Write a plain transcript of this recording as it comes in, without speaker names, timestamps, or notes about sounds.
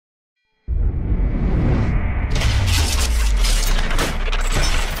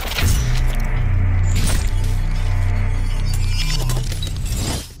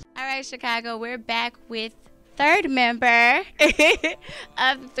Chicago. We're back with third member of the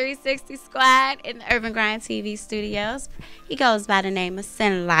 360 Squad in the Urban Grind TV studios. He goes by the name of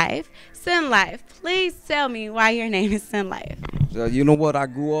SinLife. SinLife, please tell me why your name is SinLife. You know what? I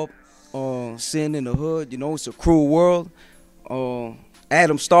grew up sin in the hood. You know, it's a cruel world.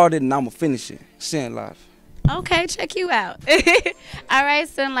 Adam started and I'ma finish it. SinLife. Okay, check you out. All right,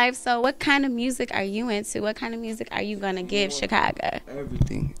 SinLife. So what kind of music are you into? What kind of music are you going to give Chicago?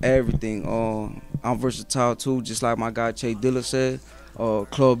 Everything. I'm versatile too, just like my guy Che Dilla said.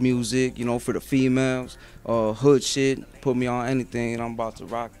 Club music, you know, for the females. Hood shit. Put me on anything and I'm about to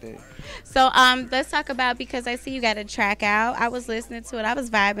rock that. So let's talk about, because I see you got a track out. I was listening to it. I was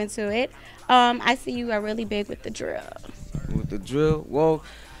vibing to it. I see you are really big with the drill. With the drill? Well,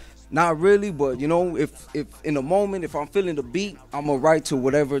 not really, but you know, if in the moment, if I'm feeling the beat, I'm gonna write to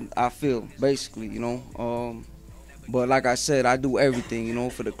whatever I feel, basically, you know. But like I said, I do everything, you know,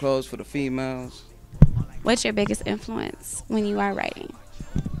 for the clubs, for the females. What's your biggest influence when you are writing?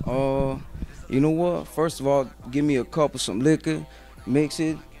 You know what? First of all, give me a cup of some liquor, mix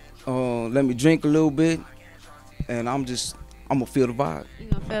it, let me drink a little bit, and I'm gonna feel the vibe. You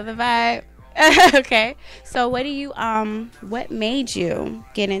gonna feel the vibe? Okay. So what made you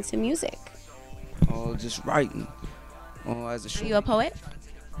get into music? Just writing. As a Are you a poet?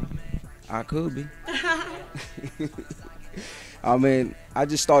 I could be. I mean, I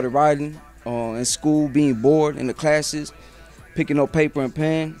just started writing in school, being bored in the classes, picking up paper and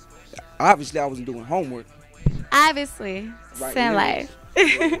pen. Obviously, I wasn't doing homework. Obviously. SinLife.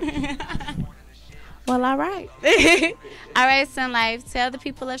 Well, all right. All right, SinLife, tell the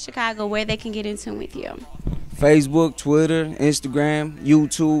people of Chicago where they can get in tune with you. Facebook, Twitter, Instagram,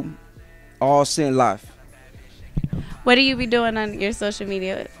 YouTube, all SinLife. What do you be doing on your social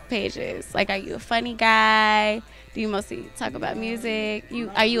media pages? Like, are you a funny guy? Do you mostly talk about music?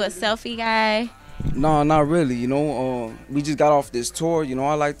 Are you a selfie guy? No, not really. You know, we just got off this tour. You know,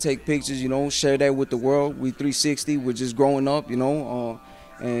 I like to take pictures, you know, share that with the world. We 360. We're just growing up, you know,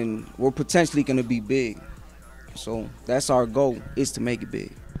 and we're potentially going to be big. So that's our goal, is to make it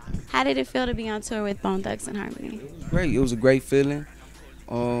big. How did it feel to be on tour with Bone Thugs and Harmony? It was great. It was a great feeling.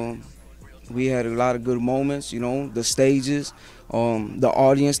 We had a lot of good moments, you know, the stages, the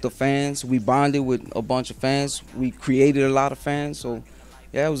audience, the fans. We bonded with a bunch of fans. We created a lot of fans. So,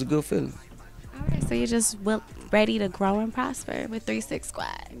 yeah, it was a good feeling. All right, so you're just ready to grow and prosper with 360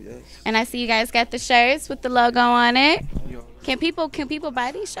 Squad. Yes. And I see you guys got the shirts with the logo on it. Can people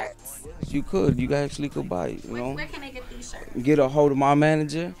buy these shirts? You could. You actually could buy it, you know. Where can they get these shirts? Get a hold of my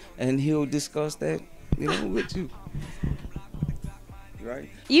manager, and he'll discuss that, you know, with you. Right.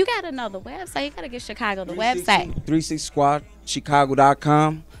 You got to know the website. You got to give Chicago the website.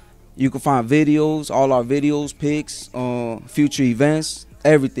 360squadchicago.com. You can find videos, all our videos, pics, future events,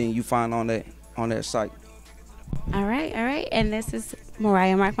 everything you find on that site. All right. And this is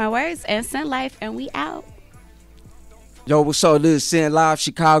Mariah, Mark My Words, and SinLife, and we out. Yo, what's up? This is SinLife,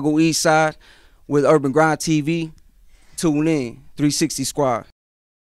 Chicago East Side with Urban Grind TV. Tune in, 360 Squad.